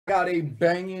Got a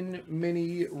banging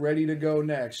mini ready to go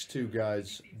next, too,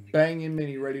 guys. Banging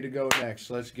mini ready to go next.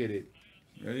 Let's get it.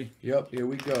 Ready? Yep, here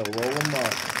we go. Roll them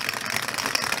up.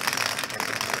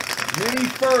 Mini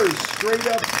first, straight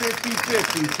up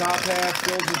 50-50. Top half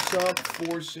fills us up.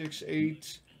 4, 6,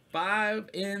 8. 5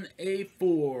 and a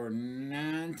 4.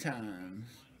 9 times.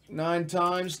 9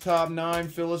 times. Top 9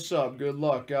 fill us up. Good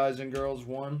luck, guys and girls.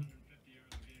 1,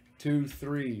 2,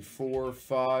 3, 4,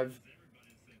 5,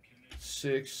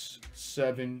 6,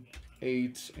 7,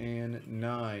 8, and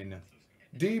 9.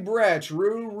 D. Bratch,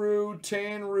 Roo,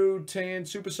 Tan,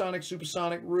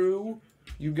 Supersonic, Roo.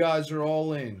 You guys are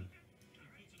all in.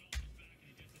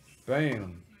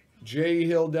 Bam. J.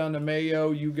 Hill down to Mayo.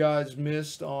 You guys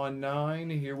missed on 9.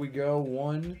 Here we go.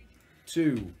 1,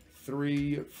 2,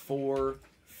 3, 4,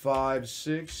 5,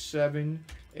 6, 7,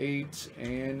 8,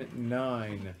 and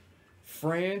 9.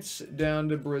 France down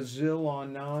to Brazil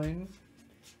on 9.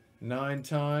 9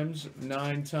 times,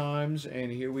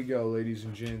 and here we go, ladies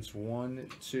and gents. 1,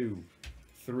 2,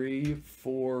 3,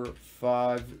 4,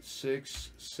 5, 6,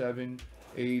 7,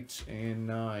 8, and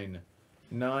 9.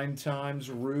 9 times,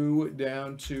 Roo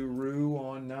down to Roo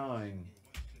on 9.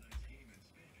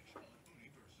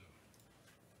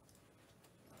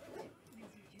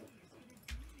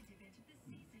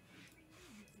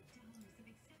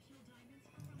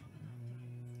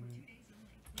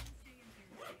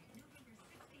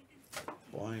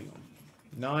 Blam.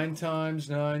 9 times,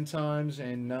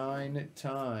 and 9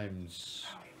 times.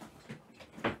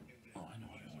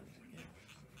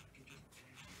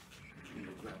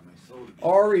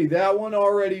 Ari, that one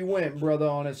already went, brother,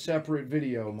 on a separate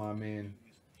video, my man.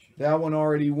 That one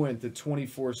already went, the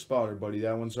 24 spotter, buddy.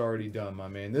 That one's already done, my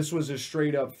man. This was a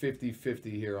straight up 50-50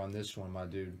 here on this one, my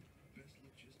dude.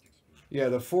 Yeah,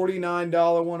 the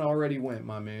 $49 one already went,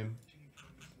 my man.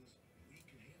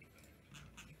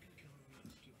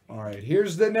 All right,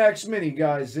 here's the next mini,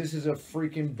 guys. This is a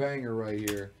freaking banger right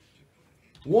here.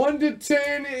 1 to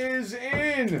 10 is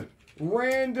in.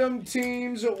 Random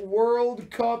Teams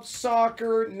World Cup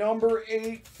Soccer number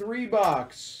 8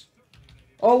 3-box.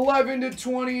 11 to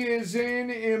 20 is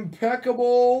in.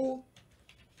 Impeccable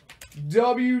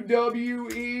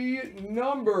WWE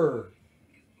number.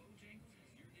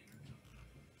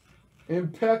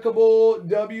 Impeccable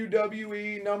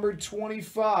WWE number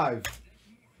 25.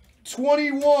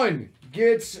 21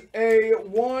 gets a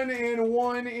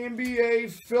 1-in-1 NBA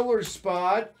filler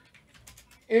spot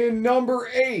in number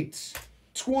 8.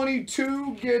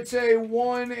 22 gets a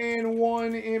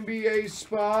 1-in-1 NBA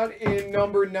spot in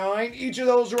number 9. Each of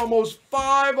those are almost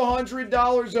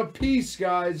 $500 a piece,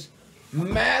 guys.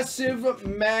 Massive,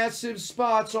 massive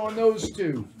spots on those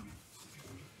two.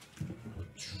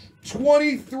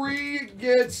 23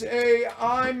 gets a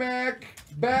iMac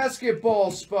basketball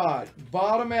spot.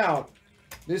 Bottom out.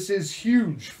 This is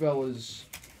huge, fellas.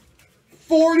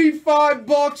 45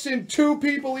 bucks and 2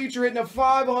 people each are hitting a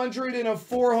 $500 and a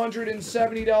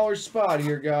 $470 spot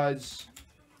here, guys.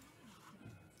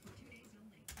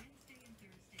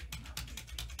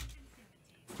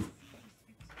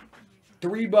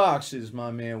 Three boxes, my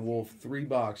man Wolf. 3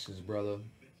 boxes, brother.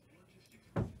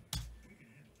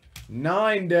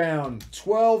 9 down,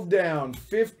 12 down,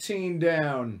 15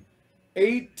 down,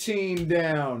 18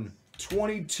 down,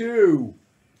 22,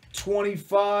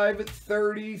 25,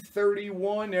 30,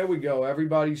 31. There we go.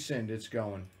 Everybody send. It's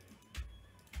going.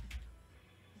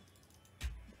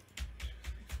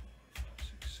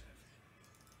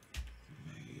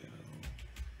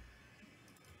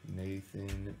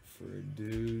 Nathan for a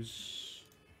deuce.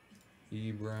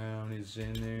 E. Brown is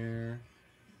in there.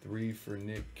 3 for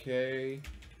Nick K.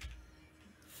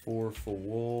 4 for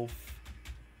Wolf.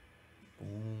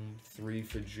 Boom. 3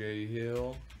 for J.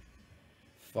 Hill.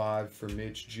 5 for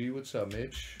Mitch G. What's up,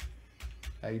 Mitch?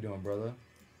 How you doing, brother?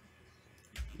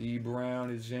 E. Brown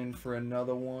is in for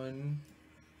another one.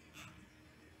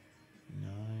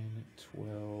 9,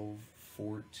 12,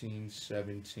 14,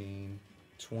 17,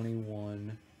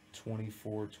 21,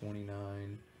 24,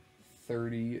 29,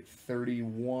 30,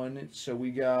 31. So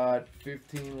we got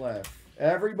 15 left.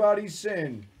 Everybody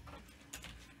send.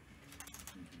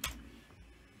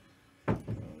 Oh,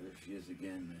 there she is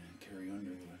again, man. Carrie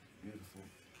Underwood. Beautiful.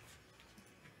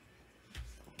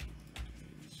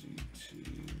 ZT,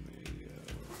 Mayo,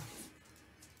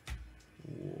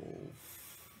 Wolf,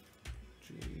 G,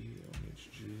 Mitch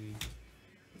G.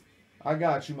 I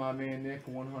got you, my man, Nick.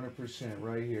 100%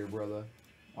 right here, brother.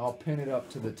 I'll pin it up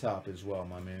to the top as well,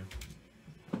 my man.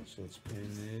 So let's pin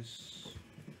this.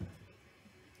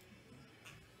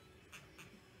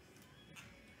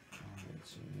 Alright,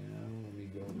 so now let me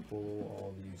go pull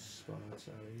all these spots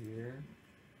out of here.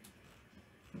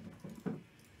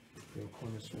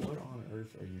 Chris, what on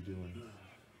earth are you doing?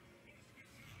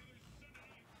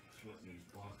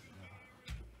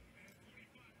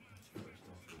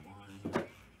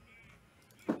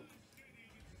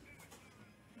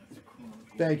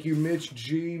 Thank you, Mitch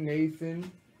G,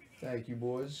 Nathan. Thank you,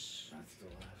 boys. That's the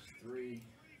last 3.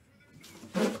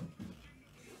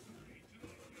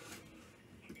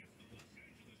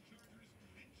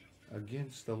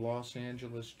 Against the Los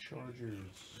Angeles Chargers.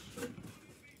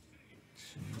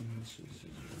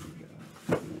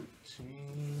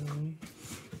 14.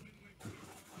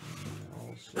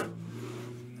 Also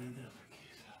need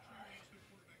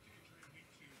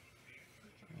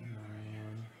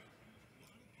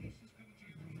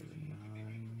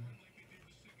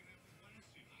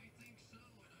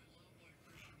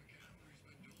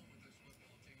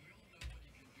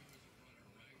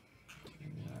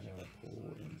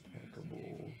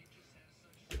impeccable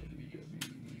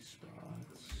WWE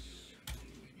spots.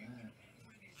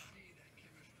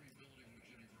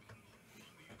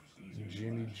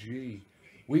 Jimmy G.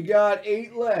 We got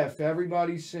 8 left.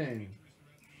 Everybody send.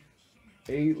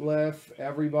 8 left.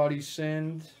 Everybody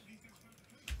send.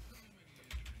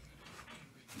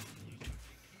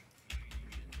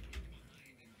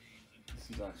 This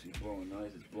is actually blowing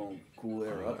nice. It's blowing cool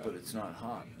air up, but it's not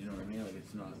hot. You know what I mean? Like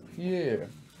it's not. Yeah.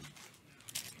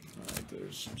 Alright,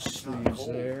 there's some sleeves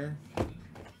there.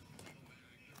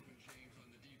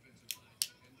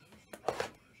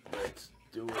 Let's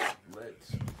do it.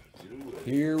 Let's do it.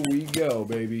 Here we go,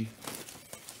 baby.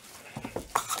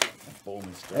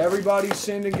 Bowman's Everybody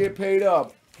send and get paid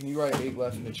up. Can you write 8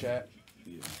 left in the chat?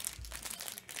 Yeah.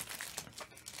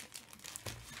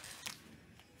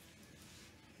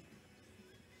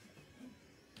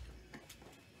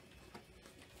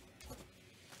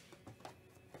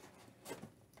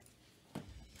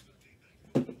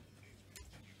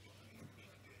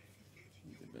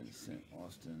 Sent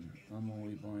Austin. I'm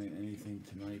only buying anything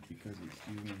tonight because it's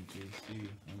you and JC.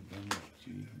 I'm done with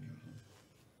G.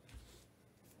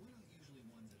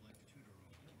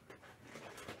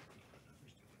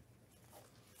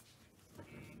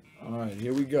 All right,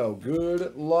 here we go.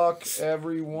 Good luck,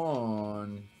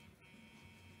 everyone.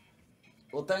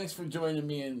 Well, thanks for joining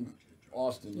me in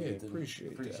Austin, Yeah, Nathan.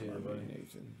 appreciate that, it, my buddy. man,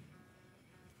 Nathan.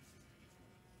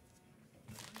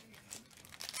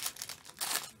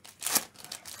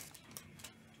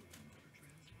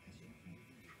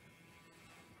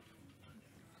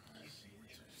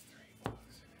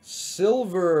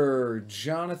 Silver,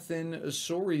 Jonathan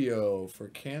Osorio for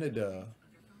Canada.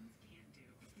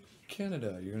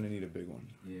 Canada, you're going to need a big one.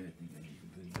 Yeah, I think I need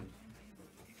a good one.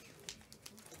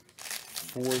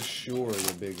 For sure,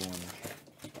 the big one.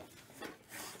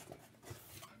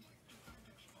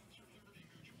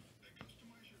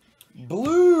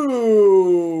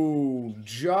 Blue,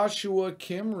 Joshua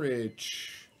Kimrich.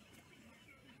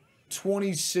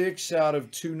 26 out of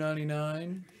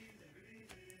 299.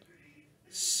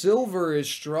 Silver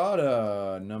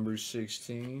Estrada, number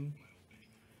 16.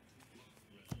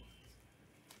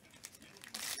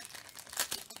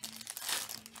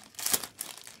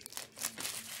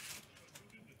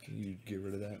 Can you get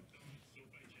rid of that?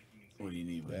 What do you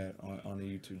need? That on the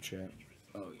YouTube chat.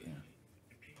 Oh, yeah.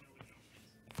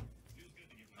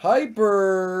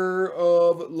 Hyper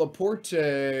of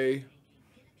Laporte.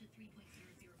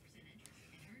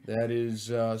 That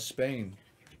is Spain.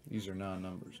 These are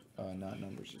non-numbers. Not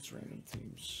numbers. It's random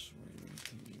teams. Random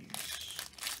teams.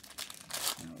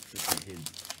 Now it's just a hid.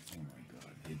 Oh my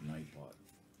God, hid Nightbot.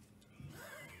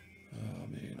 Oh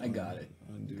man. I got it.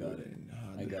 Undo Got it. it. And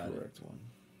I the got it. correct one.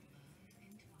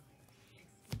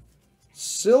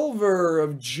 Silver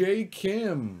of J.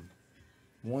 Kim.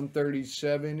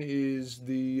 137 is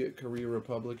the Korea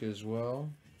Republic as well.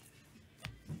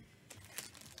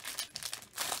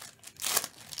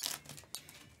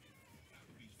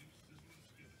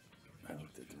 I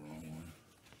looked at the wrong one.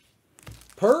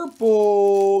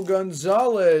 Purple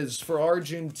Gonzalez for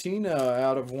Argentina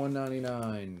out of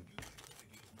 199.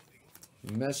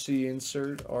 Messi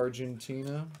insert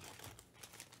Argentina.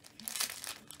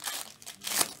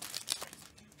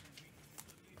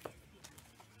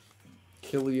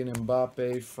 Kylian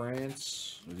Mbappe,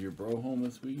 France. Was your bro home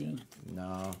this weekend?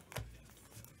 Nah.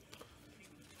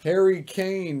 Harry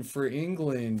Kane for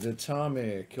England,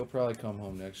 Atomic. He'll probably come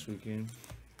home next weekend.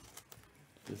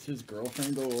 Does his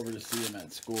girlfriend go over to see him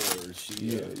at school, or is she?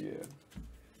 Yeah.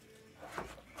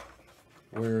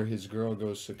 Where his girl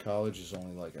goes to college is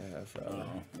only like a half hour.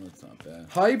 Oh, that's not bad.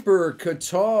 Hyper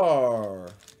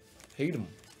Qatar. Hate him.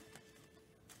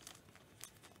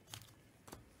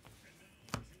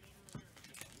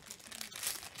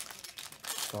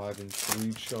 (5 and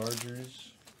 3)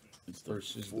 Chargers. It's the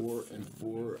versus 4 and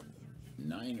 4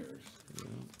 Niners. Yeah.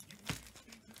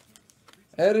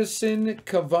 Edison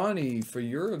Cavani for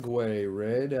Uruguay,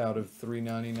 red out of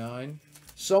 399.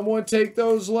 Someone take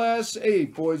those last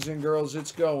 8, boys and girls.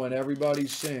 It's going. Everybody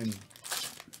sing.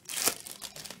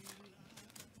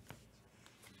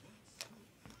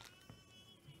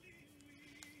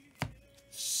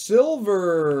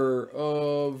 Silver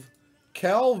of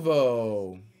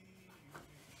Calvo.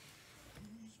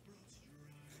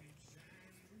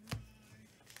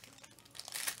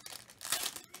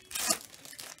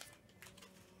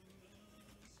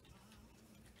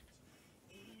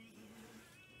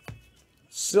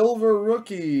 Silver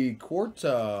rookie,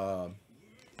 Quarta,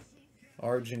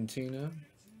 Argentina.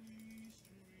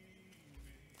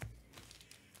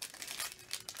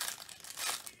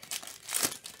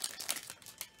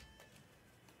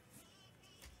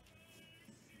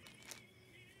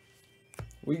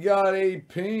 We got a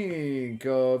pink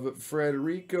of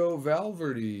Federico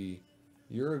Valverde,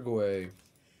 Uruguay.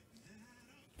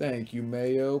 Thank you,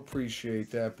 Mayo. Appreciate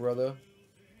that, brother.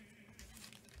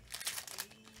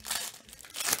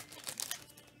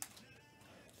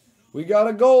 We got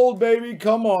a gold, baby.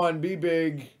 Come on, be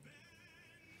big.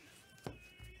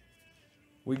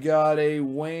 We got a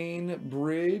Wayne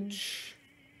Bridge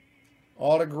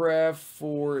autograph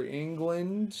for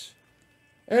England.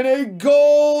 And a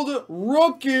gold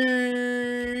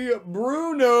rookie,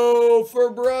 Bruno for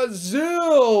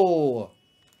Brazil.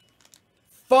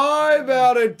 5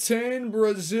 out of 10,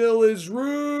 Brazil is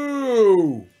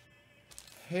Roo.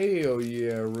 Hell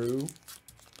yeah, Roo.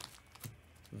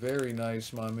 Very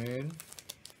nice, my man.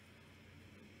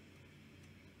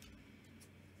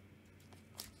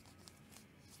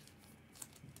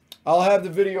 I'll have the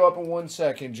video up in 1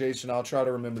 second, Jason. I'll try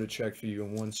to remember to check for you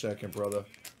in 1 second, brother.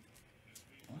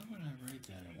 Why would I write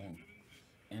that? It won't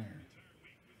enter.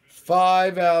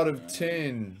 5 out of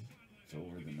 10. It's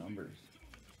over the numbers.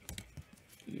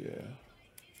 Yeah.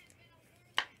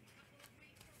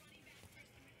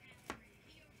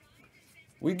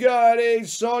 We got a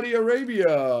Saudi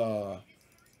Arabia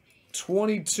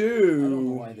 22. I don't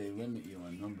know why they limit you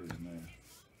on numbers, man.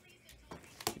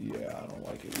 Yeah, I don't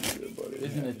like it either, but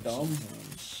isn't it dumb?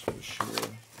 For sure.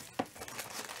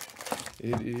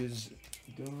 It is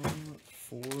dumb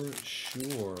for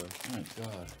sure. Oh my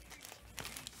God.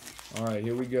 All right,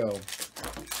 here we go.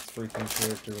 Freaking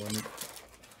character limit.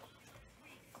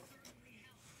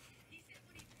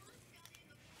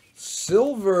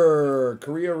 Silver,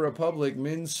 Korea Republic,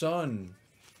 Min Sun.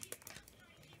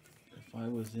 If I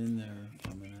was in there,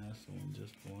 I'm an asshole and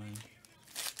just blind.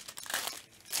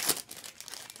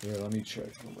 Here, let me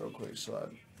check them real quick.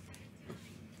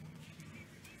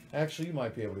 Actually, you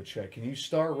might be able to check. Can you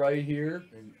start right here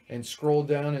and scroll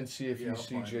down and see if you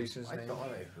see Jason's name? I thought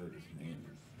I heard his name.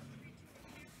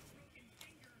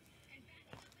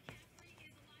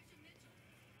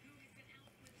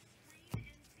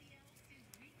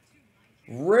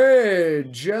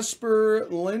 Red, Jesper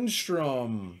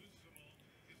Lindstrom.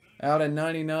 Out at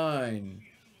 99.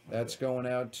 That's going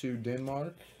out to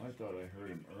Denmark. I thought I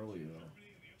heard him earlier, though.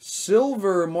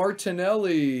 Silver,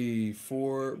 Martinelli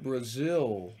for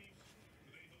Brazil.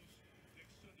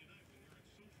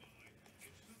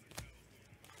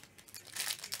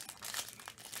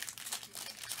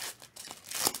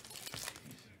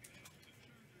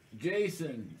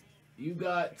 Jason, you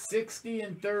got 60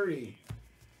 and 30.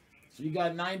 So you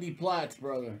got 90 plats,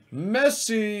 brother.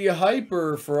 Messi,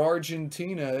 Hyper for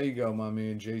Argentina. There you go, my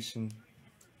man, Jason.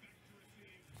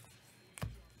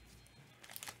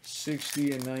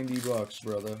 60 and 90 bucks,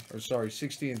 brother. Or sorry,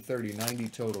 60 and 30. 90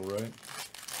 total, right?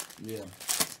 Yeah.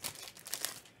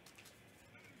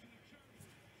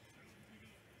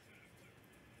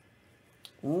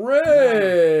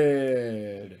 Red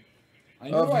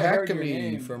of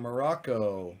Hakimi for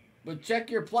Morocco. But check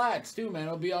your plats too, man.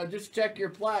 It'll be just check your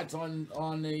plats on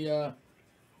the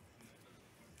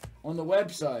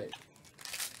website,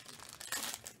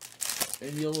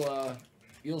 and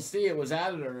you'll see it was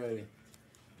added already.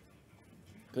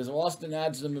 Because Austin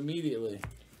adds them immediately.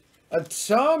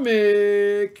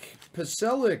 Atomic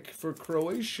Paselic for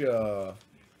Croatia.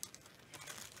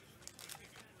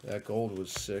 That gold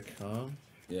was sick, huh?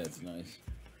 Yeah, it's nice.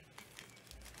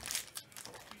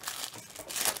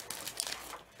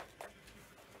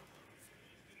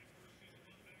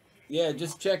 Yeah,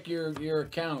 just check your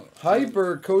account.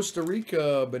 Hyper Costa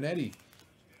Rica Benetti.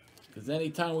 Because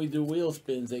anytime we do wheel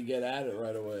spins, they get at it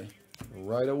right away.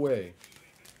 Right away.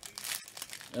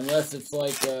 Unless it's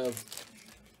like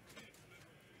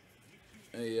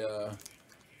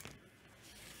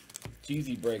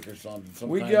cheesy break or something.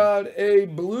 We got a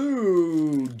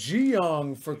blue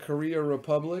Geong for Korea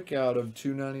Republic out of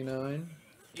 299.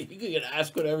 You can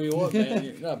ask whatever you want, man.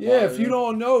 You're not Yeah, if you bothering.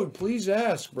 don't know, please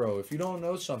ask, bro. If you don't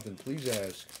know something, please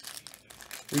ask.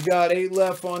 We got 8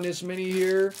 left on this mini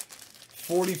here.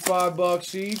 45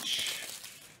 bucks each.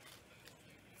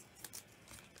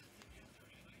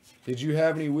 Did you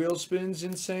have any wheel spins,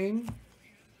 Insane?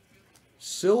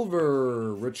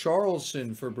 Silver,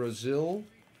 Richarlison for Brazil.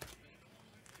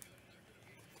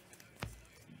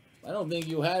 I don't think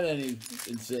you had any,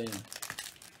 Insane.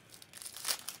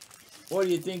 What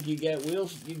do you think? You get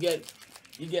wheels? You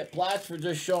get plats for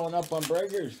just showing up on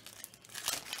breakers.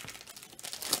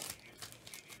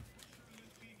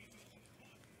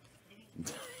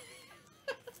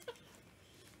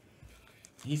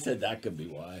 He said that could be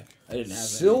why. I didn't have any.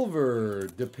 Silver,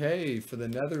 Depay for the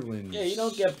Netherlands. Yeah, you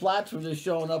don't get plats for just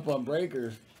showing up on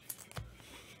breakers.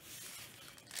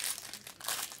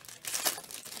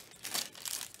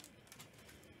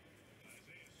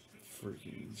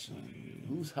 Freaking insane.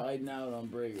 Who's hiding out on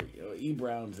breaker? E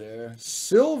Brown's there.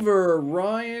 Silver,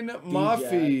 Ryan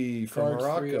Mafi from Cards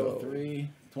Morocco. 303,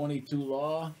 22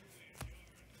 Law.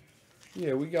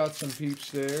 Yeah, we got some peeps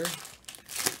there.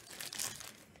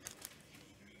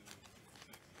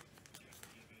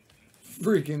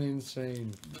 Freaking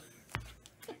insane.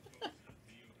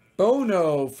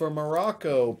 Bono for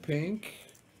Morocco, pink.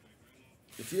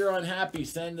 If you're unhappy,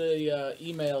 send a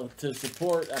email to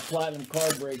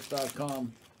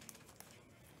support@platinumcardbreaks.com.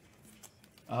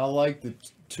 I like the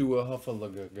Tua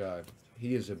Huffalaga guy.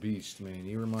 He is a beast, man.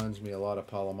 He reminds me a lot of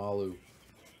Palomalu.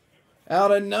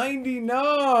 Out of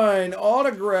 99,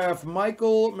 autograph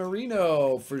Michael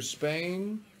Marino for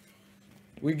Spain.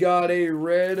 We got a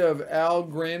red of Al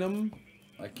Granum.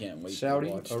 I can't wait Saudi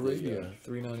to watch Arabia,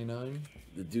 $3.99.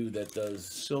 the dude that does.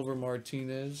 Silver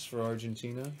Martinez for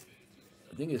Argentina.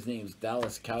 I think his name's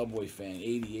Dallas Cowboy Fan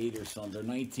 88 or something, or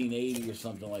 1980 or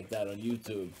something like that on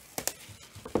YouTube.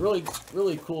 Really,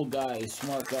 really cool guy,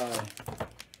 smart guy.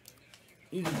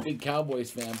 He's a big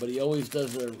Cowboys fan, but he always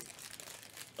does a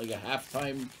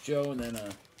halftime show and then a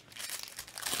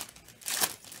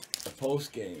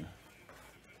post game.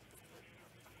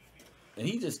 And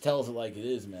he just tells it like it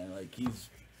is, man. Like he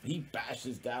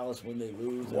bashes Dallas when they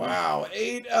lose. Wow,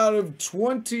 8 out of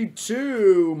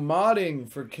 22 modding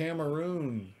for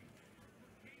Cameroon.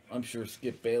 I'm sure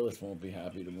Skip Bayless won't be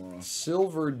happy tomorrow.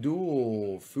 Silver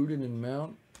duel, Foden and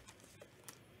Mount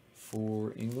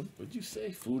for England. What'd you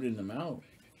say? Food in the mouth.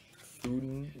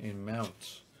 Foden and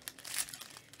Mount.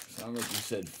 Sound like you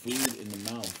said food in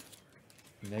the mouth.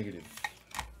 Negative.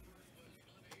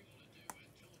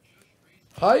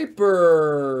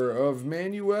 Hyper of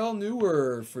Manuel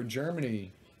Neuer for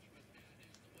Germany.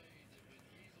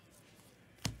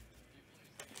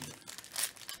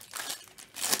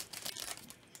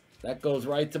 That goes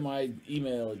right to my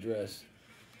email address.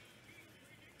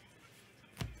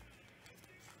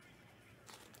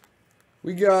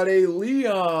 We got a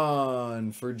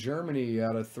Leon for Germany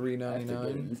out of I have to get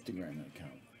an $3.99. Instagram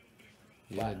account.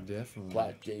 Yeah, definitely.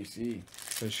 Plat JC.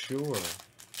 For sure.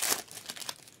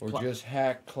 Or Plat- just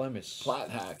hack Clemis. Plat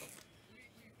hack.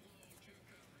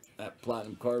 At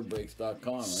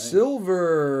platinumcardbreaks.com, right?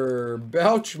 Silver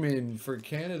Bouchman for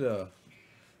Canada.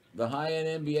 The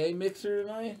high-end NBA mixer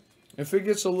tonight? If it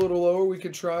gets a little lower, we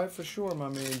could try it for sure, my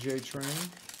man J Train.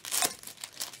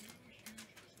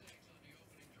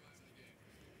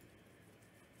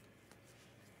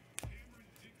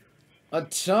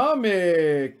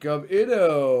 Atomic of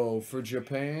Ito for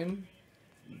Japan.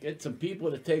 Get some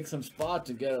people to take some spots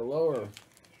and get it lower.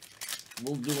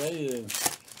 We'll do anything.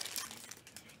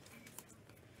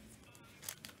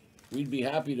 We'd be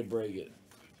happy to break it.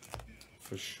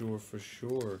 For sure, for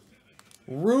sure.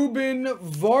 Ruben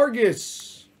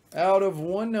Vargas out of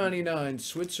 199,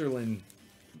 Switzerland.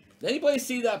 Did anybody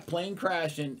see that plane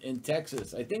crash in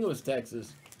Texas? I think it was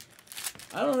Texas.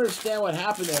 I don't understand what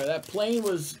happened there. That plane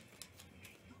was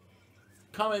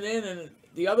coming in and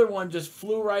the other one just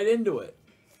flew right into it.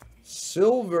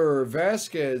 Silver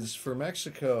Vasquez for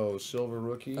Mexico, silver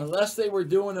rookie. Unless they were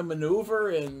doing a maneuver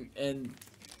and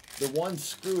the one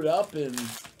screwed up and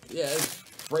yeah, it's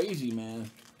crazy, man.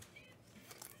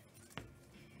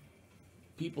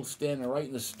 People standing right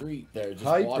in the street there just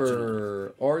watching it.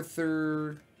 Hyper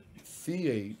Arthur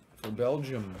Theate for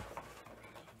Belgium.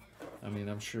 I mean,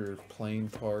 I'm sure plane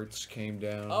parts came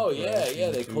down. Oh yeah, crashed yeah.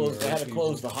 They into closed. They had to people.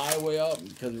 close the highway up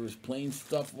because there was plane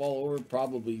stuff all over.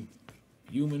 Probably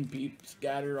human people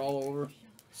scattered all over.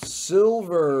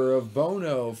 Silver of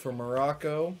Bono for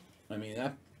Morocco. I mean,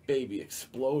 that baby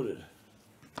exploded.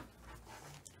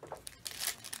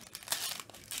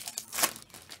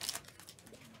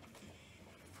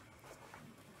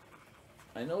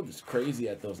 I know it's crazy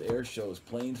at those air shows,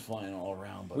 planes flying all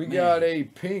around, but We man, got a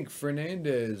pink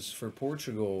Fernandez for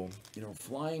Portugal. you know,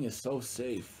 flying is so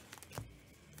safe.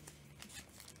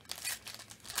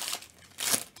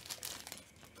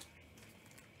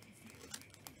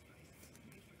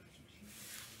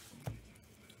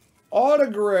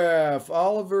 Autograph,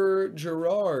 Oliver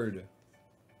Giroud.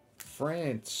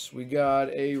 France. We got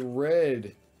a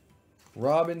red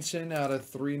Robinson out of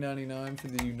 399 for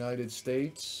the United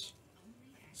States.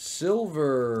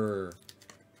 Silver,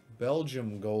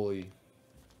 Belgium goalie.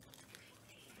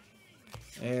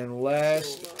 And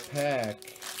last pack.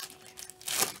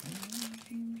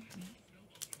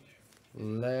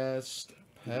 Last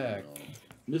pack.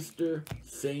 Mr.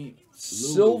 St.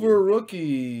 Silver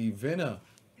rookie, Vina.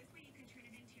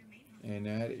 And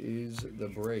that is the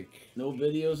break. No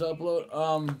videos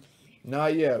upload?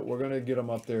 Not yet. We're going to get them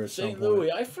up there at some St. point.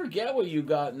 Louis, I forget what you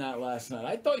got in that last night.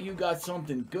 I thought you got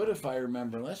something good if I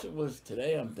remember, unless it was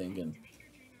today, I'm thinking.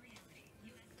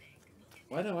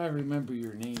 Why do I remember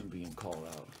your name being called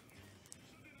out?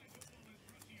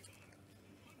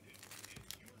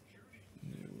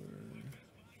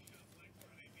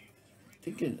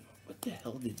 Thinking, what the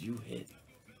hell did you hit?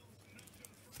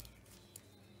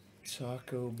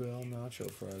 Taco Bell nacho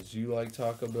fries. Do you like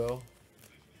Taco Bell?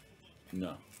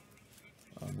 No.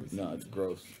 No, it's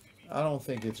gross. I don't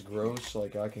think it's gross.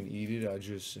 Like, I can eat it. I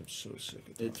just am so sick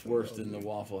of Taco It's worse Bell, than the dude.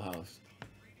 Waffle House.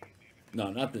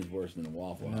 No, nothing's worse than the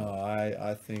Waffle House. No,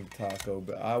 I think Taco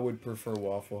Bell. I would prefer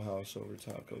Waffle House over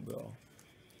Taco Bell.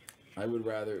 I would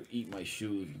rather eat my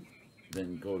shoes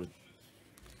than go to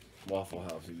Waffle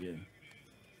House again.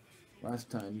 Last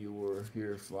time you were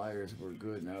here, Flyers were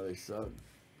good. Now they suck.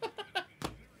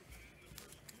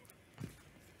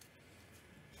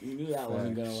 You knew that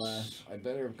wasn't going to last. I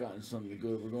better have gotten something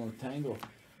good. We're going to Tango.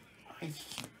 I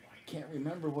can't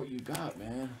remember what you got,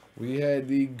 man. We had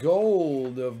the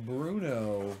gold of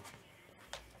Bruno.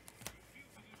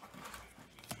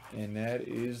 And that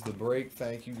is the break.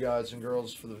 Thank you guys and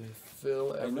girls for the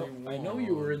fill. I know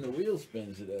you were in the wheel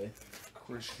spin today.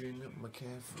 Christian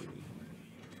McCaffrey.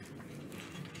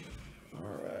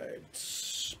 All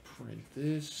right. Print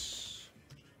this.